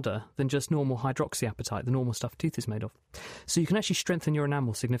much harder than just normal hydroxyapatite, the normal stuff tooth is made of. So you can actually strengthen your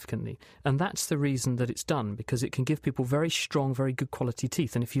enamel significantly, and that's the reason that it's done, because it can give people very strong, very good quality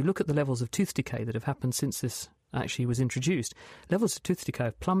teeth. And if you look at the levels of tooth decay that have happened since this actually was introduced, levels of tooth decay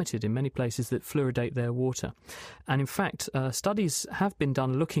have plummeted in many places that fluoridate their water. And in fact, studies have been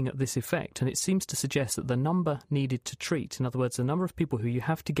done looking at this effect, and it seems to suggest that the number needed to treat, in other words, the number of people who you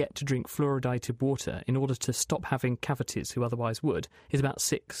have to get to drink fluoridated water in order to stop having cavities who otherwise would, is about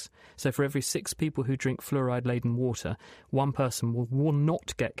 6. So for every 6 people who drink fluoride-laden water, one person will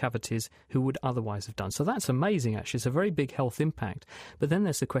not get cavities who would otherwise have done. So that's amazing, actually. It's a very big health impact. But then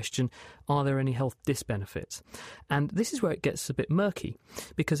there's the question, are there any health disbenefits? And this is where it gets a bit murky,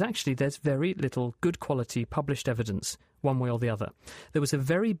 because actually there's very little good quality published evidence one way or the other. There was a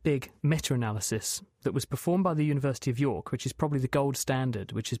very big meta-analysis that was performed by the University of York, which is probably the gold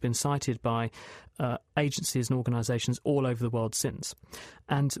standard, which has been cited by agencies and organisations all over the world since.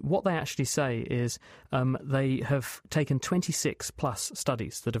 And what they actually say is they have taken 26 plus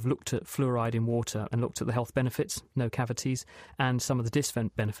studies that have looked at fluoride in water and looked at the health benefits, no cavities, and some of the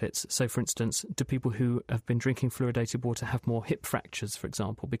disbenefits. So, for instance, do people who have been drinking fluoridated water have more hip fractures, for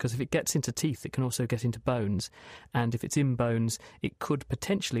example? Because if it gets into teeth, it can also get into bones. And if it's in bones, it could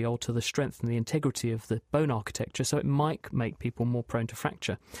potentially alter the strength and the integrity of the bone architecture, so it might make people more prone to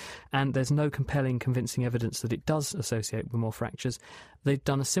fracture. And there's no compelling, convincing evidence that it does associate with more fractures. They've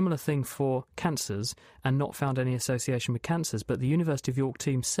done a similar thing for cancers and not found any association with cancers, but the University of York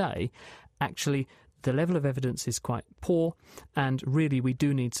team say, actually, the level of evidence is quite poor, and really we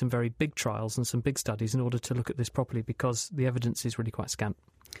do need some very big trials and some big studies in order to look at this properly, because the evidence is really quite scant.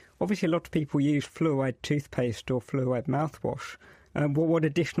 Obviously, a lot of people use fluoride toothpaste or fluoride mouthwash, What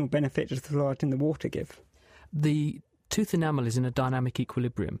additional benefit does the fluoride in the water give? The tooth enamel is in a dynamic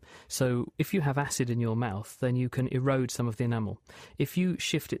equilibrium, so if you have acid in your mouth, then you can erode some of the enamel. If you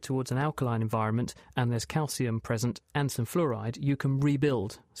shift it towards an alkaline environment and there's calcium present and some fluoride, you can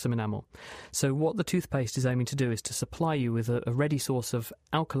rebuild some enamel. So what the toothpaste is aiming to do is to supply you with a ready source of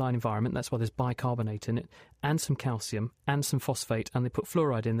alkaline environment, that's why there's bicarbonate in it, and some calcium and some phosphate, and they put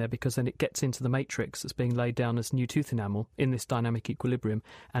fluoride in there because then it gets into the matrix that's being laid down as new tooth enamel in this dynamic equilibrium,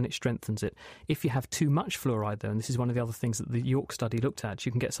 and it strengthens it. If you have too much fluoride, though, and this is one of the other things that the York study looked at,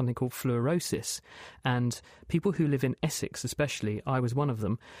 you can get something called fluorosis. And people who live in Essex especially, I was one of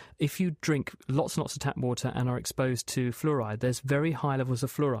them, if you drink lots and lots of tap water and are exposed to fluoride, there's very high levels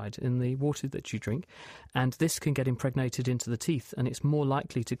of fluoride in the water that you drink, and this can get impregnated into the teeth, and it's more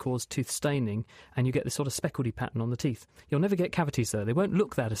likely to cause tooth staining, and you get this sort of speckledy pattern on the teeth. You'll never get cavities, though. They won't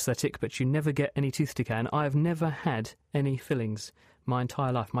look that aesthetic, but you never get any tooth decay, and I have never had any fillings my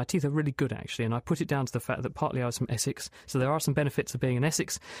entire life. My teeth are really good, actually, and I put it down to the fact that partly I was from Essex, so there are some benefits of being in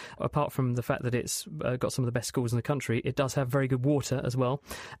Essex. Apart from the fact that it's got some of the best schools in the country, it does have very good water as well,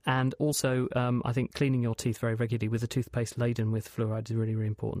 and also I think cleaning your teeth very regularly with a toothpaste laden with fluoride is really, really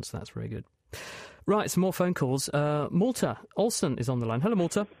important, so that's very good. Right, some more phone calls. Malta Olsen is on the line. Hello,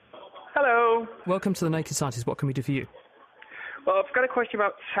 Malta. Hello. Welcome to The Naked Scientist. What can we do for you? Well, I've got a question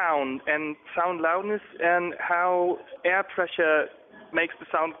about sound and sound loudness and how air pressure makes the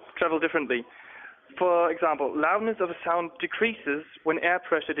sound travel differently. For example, loudness of a sound decreases when air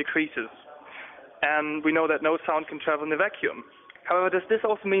pressure decreases. And we know that no sound can travel in a vacuum. However, does this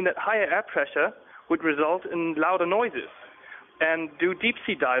also mean that higher air pressure would result in louder noises? And do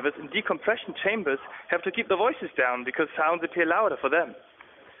deep-sea divers in decompression chambers have to keep their voices down because sounds appear louder for them?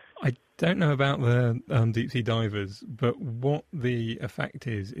 I don't know about the deep-sea divers, but what the effect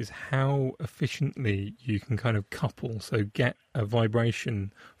is how efficiently you can kind of couple, so get a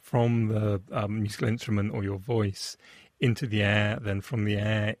vibration from the musical instrument or your voice into the air, then from the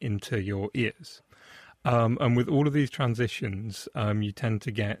air into your ears. And with all of these transitions, you tend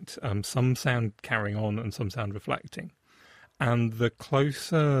to get some sound carrying on and some sound reflecting. And the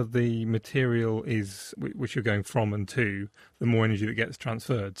closer the material is, which you're going from and to, the more energy that gets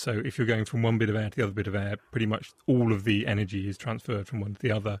transferred. So if you're going from one bit of air to the other bit of air, pretty much all of the energy is transferred from one to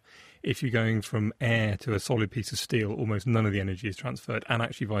the other. If you're going from air to a solid piece of steel, almost none of the energy is transferred. And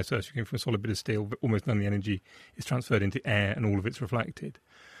actually vice versa, you're going from a solid bit of steel, but almost none of the energy is transferred into air and all of it's reflected.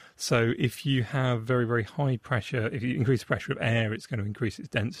 So if you have very, very high pressure, if you increase the pressure of air, it's going to increase its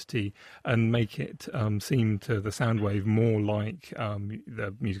density and make it seem to the sound wave more like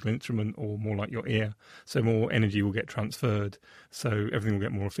the musical instrument or more like your ear. So more energy will get transferred, so everything will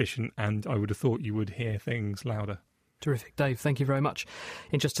get more efficient, and I would have thought you would hear things louder. Terrific. Dave, thank you very much.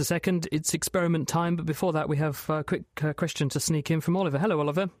 In just a second, it's experiment time, but before that we have a quick question to sneak in from Oliver. Hello,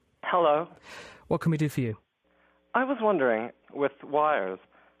 Oliver. Hello. What can we do for you? I was wondering, with wires,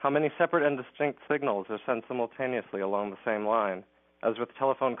 how many separate and distinct signals are sent simultaneously along the same line, as with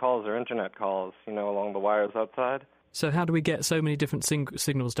telephone calls or internet calls, along the wires outside? So how do we get so many different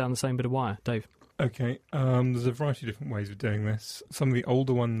signals down the same bit of wire, Dave? Okay, there's a variety of different ways of doing this. Some of the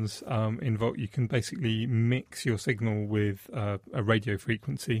older ones involve, you can basically mix your signal with a radio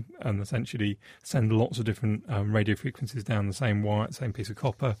frequency and essentially send lots of different radio frequencies down the same wire, same piece of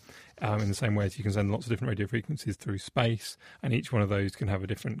copper, in the same way as you can send lots of different radio frequencies through space, and each one of those can have a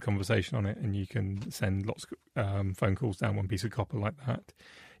different conversation on it, and you can send lots of phone calls down one piece of copper like that.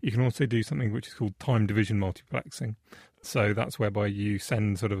 You can also do something which is called time division multiplexing. So that's whereby you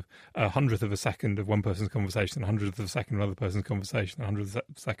send sort of 100th of a second of one person's conversation, 100th of a second of another person's conversation, 100th of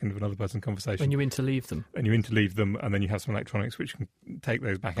a second of another person's conversation. And you interleave them. And then you have some electronics which can take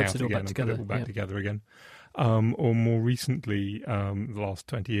those back out again and put it all back together again. Or more recently, the last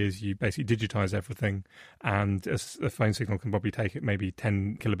 20 years, you basically digitize everything, and a phone signal can probably take it maybe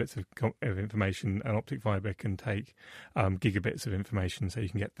 10 kilobits of information. An optic fibre can take gigabits of information, so you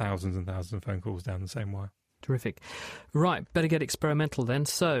can get thousands and thousands of phone calls down the same wire. Terrific. Right, better get experimental then.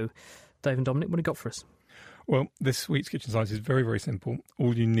 So, Dave and Dominic, what have you got for us? Well, this week's Kitchen Science is very, very simple.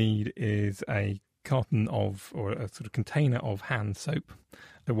 All you need is a carton of, or a sort of container of hand soap.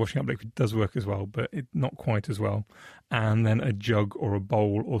 The washing up liquid does work as well, but not quite as well. And then a jug or a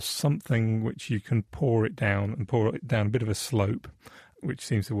bowl or something which you can pour it down a bit of a slope, which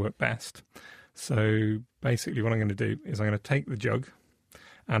seems to work best. So basically what I'm going to do is I'm going to take the jug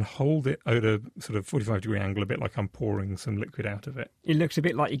and hold it at a sort of 45-degree angle, a bit like I'm pouring some liquid out of it. It looks a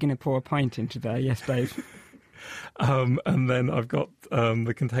bit like you're going to pour a pint into there, yes, Dave. And then I've got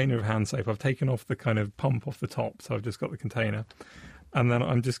the container of hand soap. I've taken off the kind of pump off the top, so I've just got the container. And then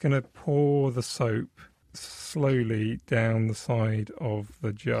I'm just going to pour the soap slowly down the side of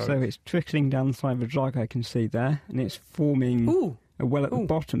the jug. So it's trickling down the side of the jug, I can see there, and it's forming a well at the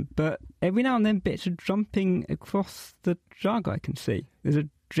bottom. But every now and then bits are jumping across the jug, I can see. There's a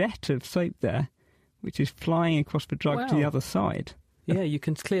jet of soap there, which is flying across the jug to the other side. Yeah, you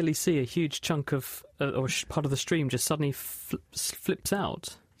can clearly see a huge chunk of, or part of the stream just suddenly flips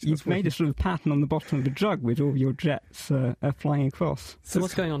out. You've made a sort of pattern on the bottom of the jug with all your jets flying across. So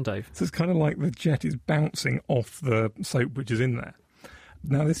what's going on, Dave? So it's kind of like the jet is bouncing off the soap which is in there.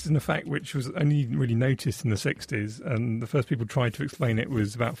 Now, this is an effect which was only really noticed in the 60s, and the first people tried to explain it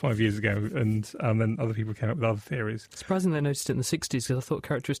was about 5 years ago, and then other people came up with other theories. Surprisingly, they noticed it in the 60s, because I thought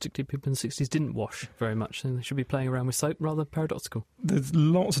characteristically people in the 60s didn't wash very much, and they should be playing around with soap. Rather paradoxical. There's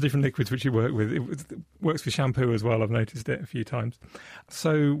lots of different liquids which you work with. It works with shampoo as well. I've noticed it a few times.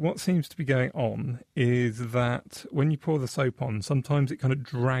 So what seems to be going on is that when you pour the soap on, sometimes it kind of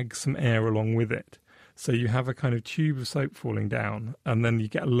drags some air along with it. So you have a kind of tube of soap falling down, and then you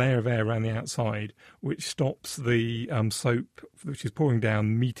get a layer of air around the outside, which stops the soap, which is pouring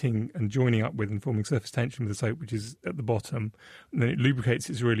down, meeting and joining up with and forming surface tension with the soap, which is at the bottom. And then it lubricates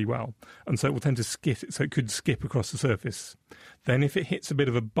it really well. And so it will tend to skip, so it could skip across the surface. Then if it hits a bit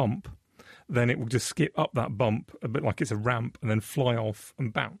of a bump, then it will just skip up that bump, a bit like it's a ramp, and then fly off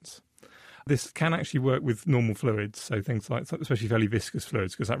and bounce. This can actually work with normal fluids, so things like, especially fairly viscous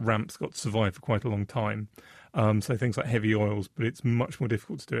fluids, because that ramp's got to survive for quite a long time. So things like heavy oils, but it's much more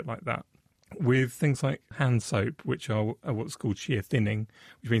difficult to do it like that. With things like hand soap, which are what's called shear thinning,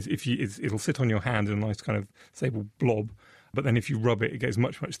 which means it'll sit on your hand in a nice kind of stable blob, but then if you rub it, it gets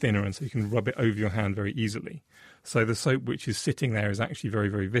much, much thinner, and so you can rub it over your hand very easily. So the soap which is sitting there is actually very,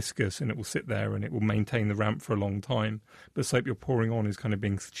 very viscous, and it will sit there and it will maintain the ramp for a long time. But the soap you're pouring on is kind of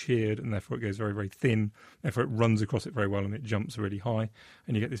being sheared, and therefore it goes very, very thin. Therefore it runs across it very well, and it jumps really high,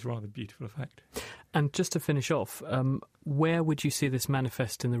 and you get this rather beautiful effect. And just to finish off, where would you see this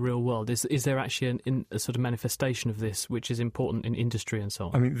manifest in the real world? Is there actually a sort of manifestation of this which is important in industry and so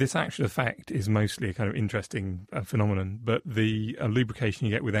on? I mean, this actual effect is mostly a kind of interesting phenomenon, but the lubrication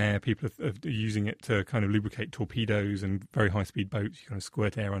you get with air, people are using it to kind of lubricate torpedoes and very high-speed boats. You kind of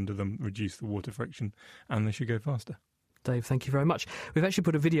squirt air under them, reduce the water friction, and they should go faster. Dave, thank you very much. We've actually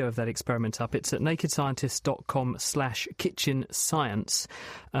put a video of that experiment up. It's at nakedscientist.com/kitchenscience.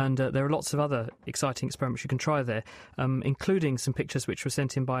 And there are lots of other exciting experiments you can try there, including some pictures which were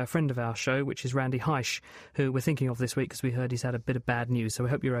sent in by a friend of our show, which is Randy Heisch, who we're thinking of this week because we heard he's had a bit of bad news. So we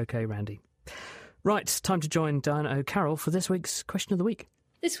hope you're okay, Randy. Right, time to join Diana O'Carroll for this week's Question of the Week.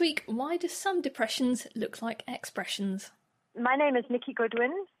 This week, why do some depressions look like expressions? My name is Nikki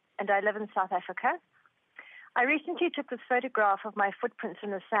Goodwin, and I live in South Africa. I recently took this photograph of my footprints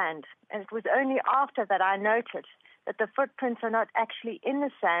in the sand, and it was only after that I noted that the footprints are not actually in the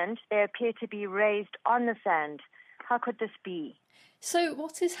sand, they appear to be raised on the sand. How could this be? So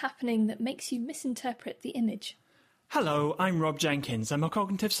what is happening that makes you misinterpret the image? Hello, I'm Rob Jenkins. I'm a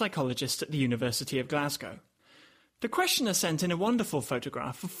cognitive psychologist at the University of Glasgow. The questioner sent in a wonderful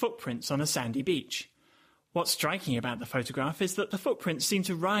photograph of footprints on a sandy beach. What's striking about the photograph is that the footprints seem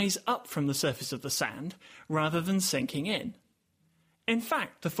to rise up from the surface of the sand rather than sinking in. In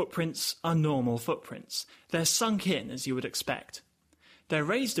fact, the footprints are normal footprints. They're sunk in as you would expect. Their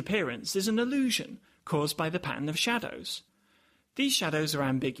raised appearance is an illusion caused by the pattern of shadows. These shadows are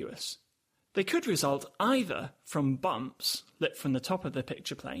ambiguous. They could result either from bumps lit from the top of the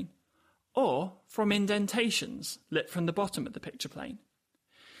picture plane or from indentations lit from the bottom of the picture plane.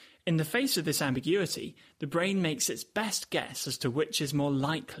 In the face of this ambiguity, the brain makes its best guess as to which is more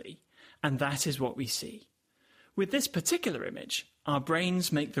likely, and that is what we see. With this particular image, our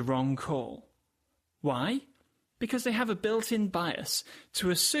brains make the wrong call. Why? Because they have a built-in bias to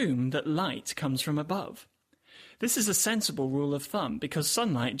assume that light comes from above. This is a sensible rule of thumb because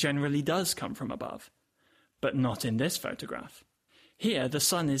sunlight generally does come from above. But not in this photograph. Here the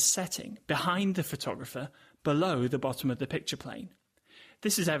sun is setting behind the photographer below the bottom of the picture plane.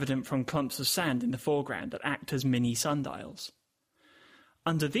 This is evident from clumps of sand in the foreground that act as mini sundials.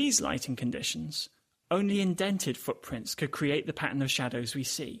 Under these lighting conditions, only indented footprints could create the pattern of shadows we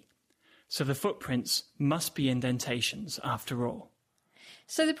see. So the footprints must be indentations after all.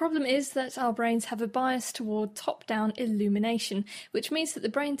 So the problem is that our brains have a bias toward top-down illumination, which means that the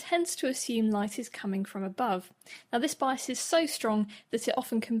brain tends to assume light is coming from above. Now this bias is so strong that it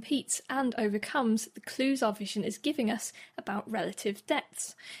often competes and overcomes the clues our vision is giving us about relative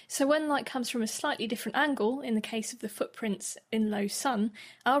depths. So when light comes from a slightly different angle, in the case of the footprints in low sun,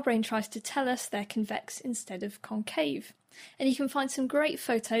 our brain tries to tell us they're convex instead of concave. And you can find some great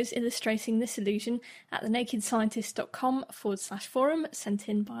photos illustrating this illusion at thenakedscientist.com/forum sent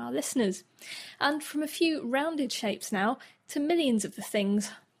in by our listeners. And from a few rounded shapes now to millions of the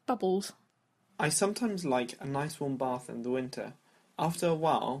things, bubbles. I sometimes like a nice warm bath in the winter. After a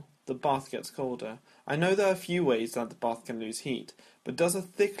while, the bath gets colder. I know there are a few ways that the bath can lose heat, but does a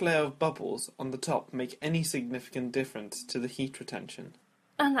thick layer of bubbles on the top make any significant difference to the heat retention?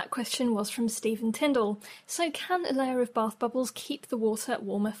 And that question was from Stephen Tyndall. So can a layer of bath bubbles keep the water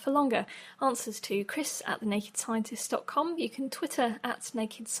warmer for longer? Answers to Chris at thenakedscientist.com. You can Twitter at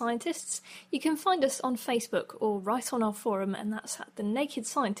Naked Scientists. You can find us on Facebook or write on our forum, and that's at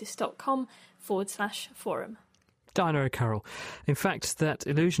thenakedscientist.com/forum. Diana O'Carroll. In fact, that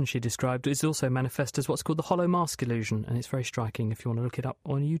illusion she described is also manifest as what's called the hollow mask illusion, and it's very striking if you want to look it up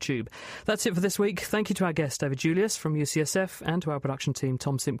on YouTube. That's it for this week. Thank you to our guest, David Julius from UCSF, and to our production team,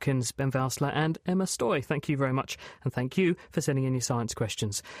 Tom Simpkins, Ben Vousler and Emma Stoy. Thank you very much, and thank you for sending in your science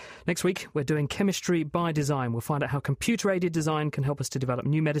questions. Next week, we're doing chemistry by design. We'll find out how computer-aided design can help us to develop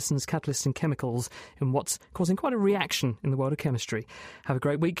new medicines, catalysts and chemicals in what's causing quite a reaction in the world of chemistry. Have a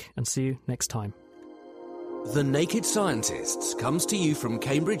great week, and see you next time. The Naked Scientists comes to you from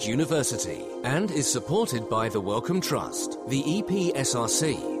Cambridge University and is supported by the Wellcome Trust, the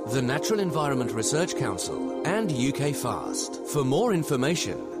EPSRC, the Natural Environment Research Council and UK FAST. For more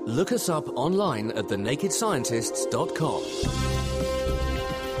information, look us up online at thenakedscientists.com.